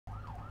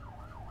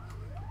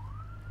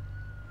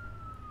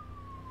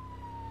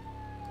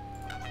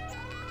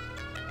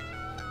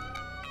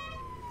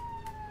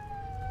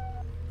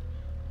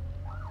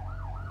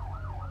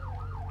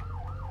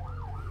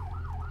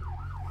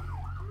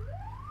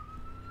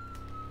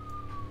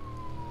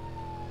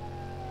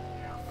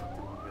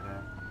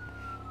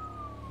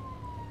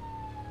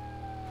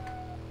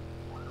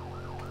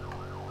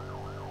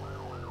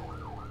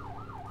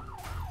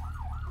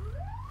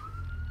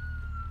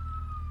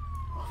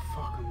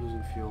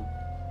losing fuel.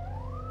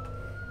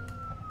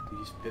 Dude,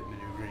 he's pit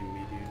maneuvering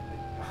me, dude.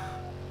 Like,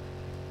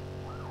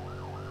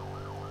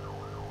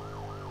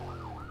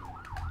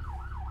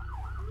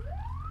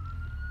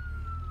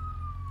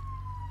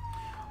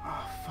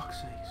 fuck's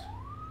sakes.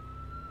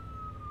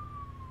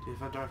 Dude,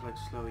 if I drive like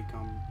slow, he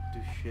can't do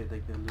shit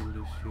like that,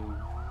 lose fuel.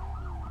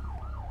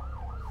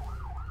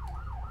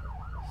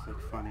 It's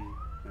like funny,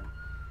 but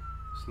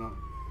it's not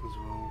as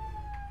well.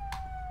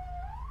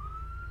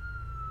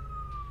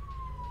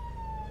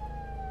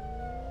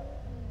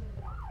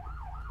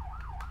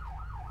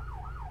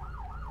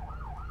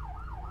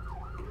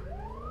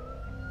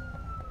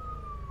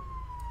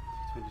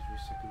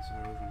 Seconds are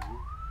over now.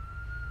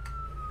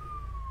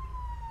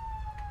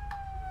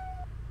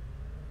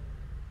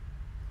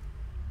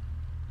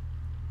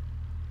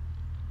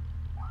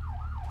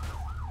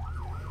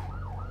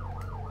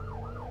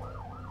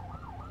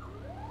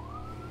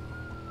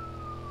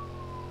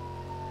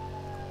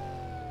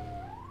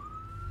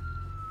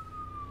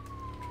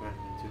 Try to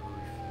do a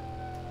refill.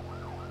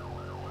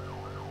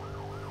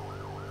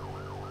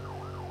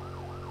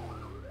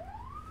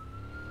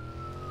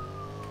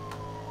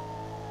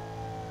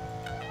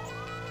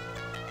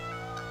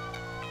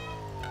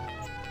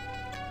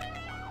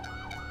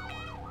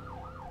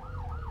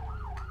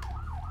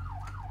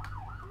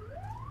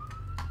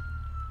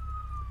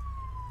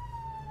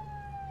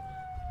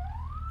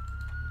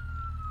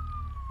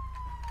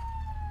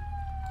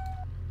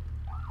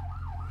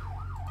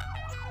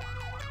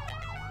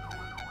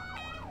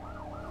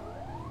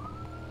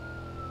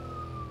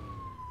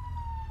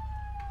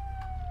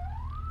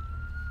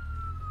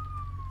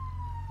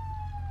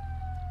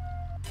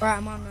 Right,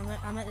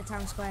 I'm at the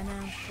town square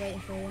now, waiting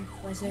for you.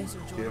 Where's the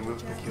Dude, I'm gonna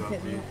pick you up,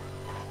 dude.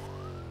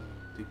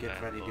 Dude, get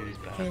ready, dude.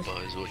 Bad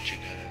boys, what you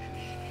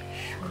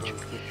got?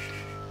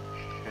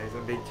 Guys,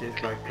 I'm being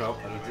chased by a cop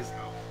and I'm just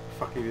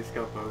fucking this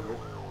cop over.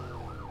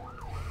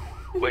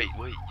 Wait,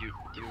 you're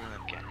in a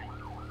gang?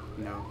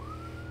 No.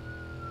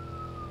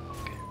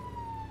 Okay.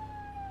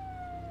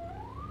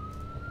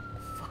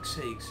 Fuck's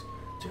sakes.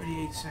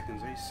 38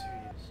 seconds, are you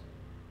serious?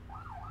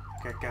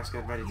 Okay, guys,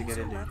 get ready to get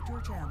in, dude.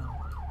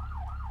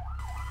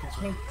 Guess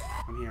what?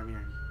 I'm here. In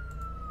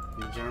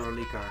the General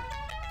Lee car.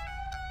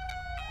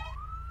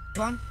 Which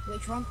one?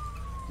 Which one?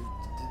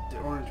 The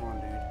orange one,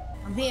 dude.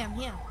 I'm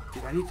here.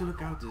 Dude, I need to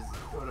look out this.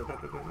 You're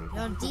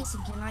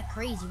desyncing like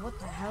crazy, what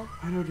the hell?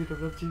 I know, dude,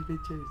 I'm not being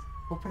chased.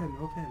 Open.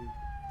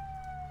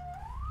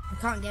 I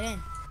can't get in.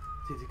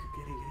 Dude,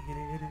 get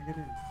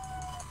in.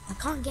 I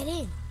can't get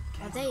in.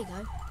 Oh, there you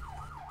go.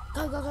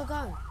 Go.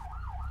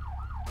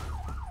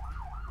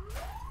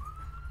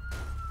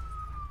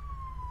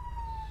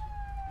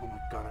 Oh my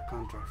god, I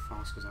can't drive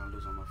fast because I'll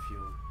lose all my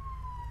fuel.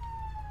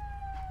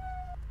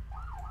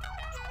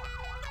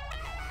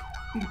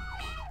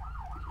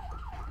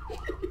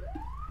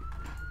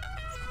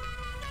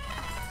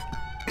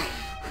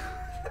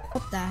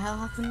 What the hell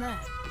happened there?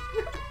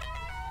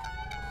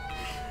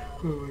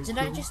 Did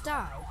I just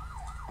die?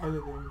 I don't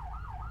know.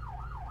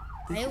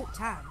 I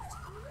ult-tabbed.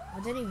 I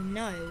don't even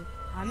know.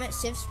 I'm at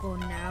Civ spawn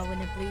now in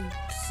a blue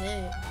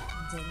suit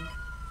thing.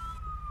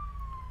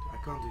 I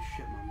can't do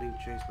shit, man. I'm being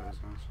chased by this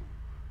asshole.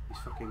 He's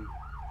fucking...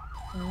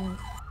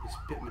 He's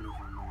pit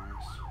maneuvering my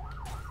ass.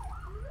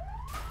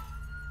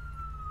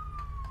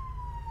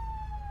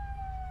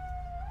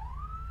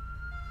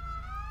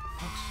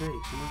 For fuck's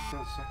sake, I'm not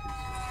 10 seconds.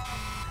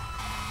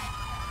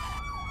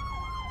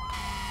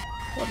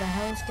 What the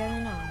hell is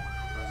going on? I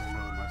don't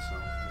know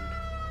myself, dude.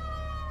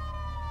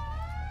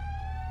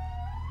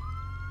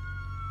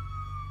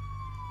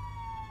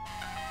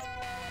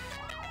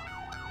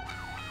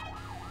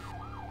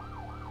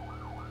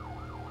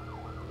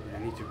 Yeah, I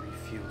need to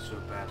refuel so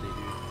badly,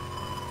 dude.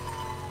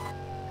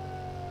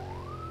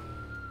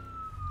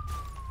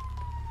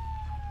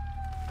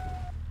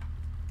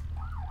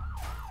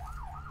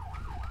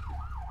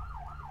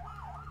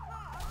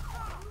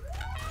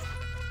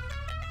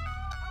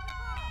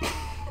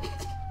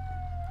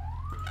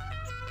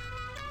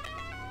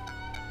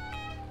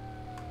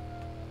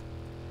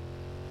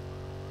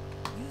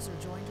 User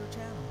joined your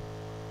channel.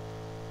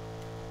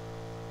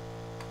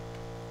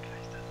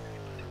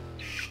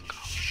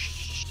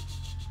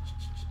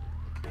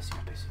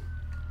 I'm busy.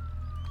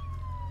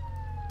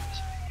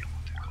 You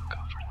want to go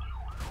cover me?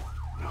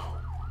 No,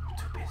 I'm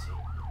too busy.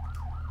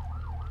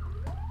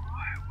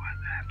 What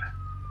happened?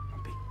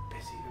 I'm being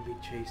busy. I'm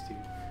being chased,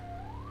 dude.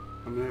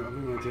 I'm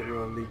in my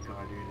General Lee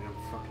car, dude, and I'm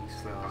fucking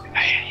slow as hell.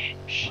 Hey,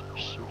 shh.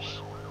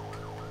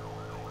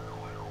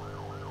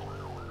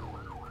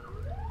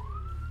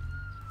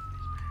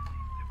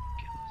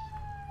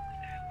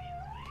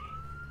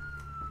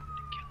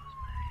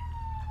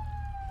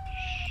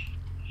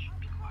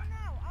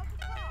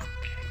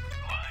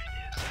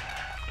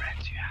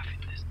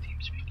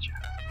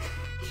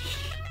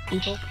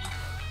 People.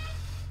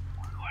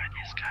 Who are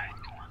these guys?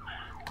 Come on,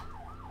 man.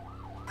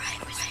 Why are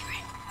you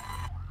whispering?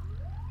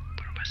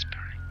 Put a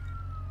whispering.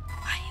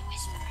 Why are you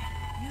whispering?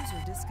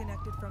 User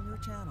disconnected from your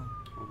channel.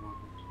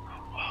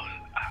 Well,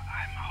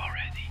 I'm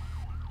already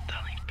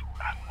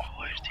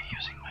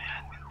using my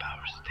admin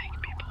powers to take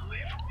people away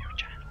from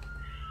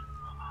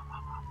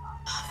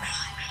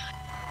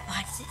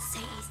does it say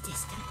he's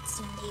distance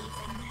and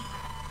leaving me?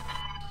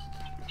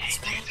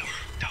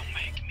 Don't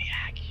make me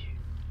hack you.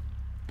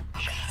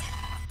 Shut up.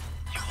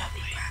 You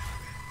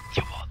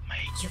want me?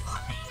 You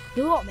want me?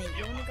 You want me?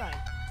 You want me? You wanna go?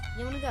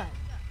 You wanna go?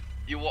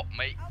 You want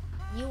me?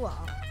 You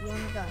what? You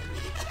wanna go?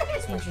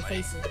 Smash your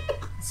face in.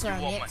 I swear on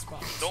the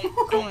Xbox.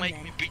 Don't on make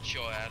then. me beat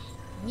your ass.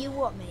 You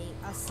want me?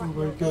 I'll slap Oh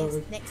my your God.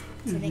 face next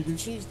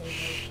Tuesday,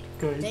 mate.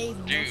 Guys, Don't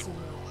even Dude. mess with me.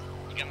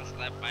 You're gonna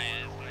slap my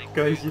ass like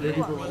guys, you don't You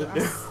even want want me? to I'll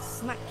know.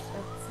 smack,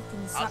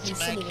 fucking I'll slap you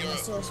smack silly with your a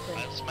saucepan.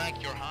 I'll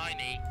smack your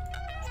hiney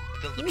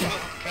till the You truth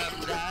what?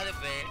 comes out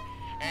of it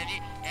and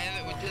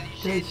until you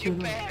Guys, shit your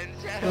shut up.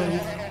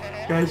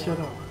 pants. Guys, shut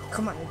up.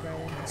 Come at me, bro.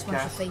 I'll smash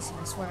your Gas. face in.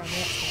 I swear on the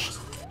Xbox.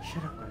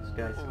 Shut up,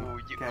 guys. Oh,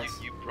 Guys,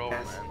 you pro,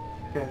 guys,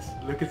 man. guys,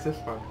 look at this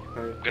one. I'm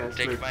gonna Guys,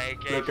 take look, my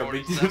look, I'm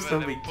being AK-47 so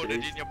and being put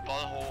it chased. in your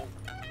butthole.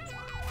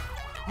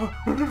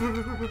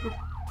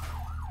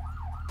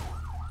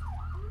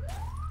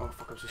 Oh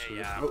fuck, I'm so Hey, screwed.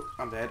 yeah. Oh,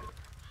 I'm dead.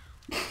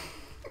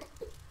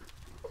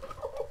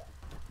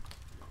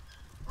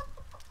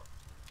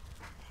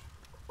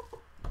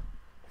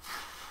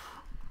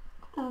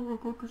 Oh my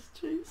god, this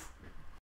chase.